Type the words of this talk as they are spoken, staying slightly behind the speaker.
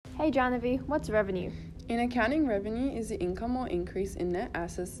Hey Janavi, what's revenue? In accounting, revenue is the income or increase in net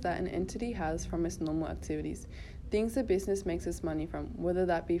assets that an entity has from its normal activities, things the business makes its money from, whether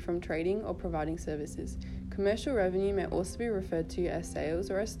that be from trading or providing services. Commercial revenue may also be referred to as sales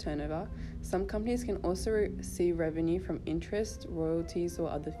or as turnover. Some companies can also receive revenue from interest, royalties,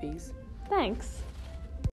 or other fees. Thanks.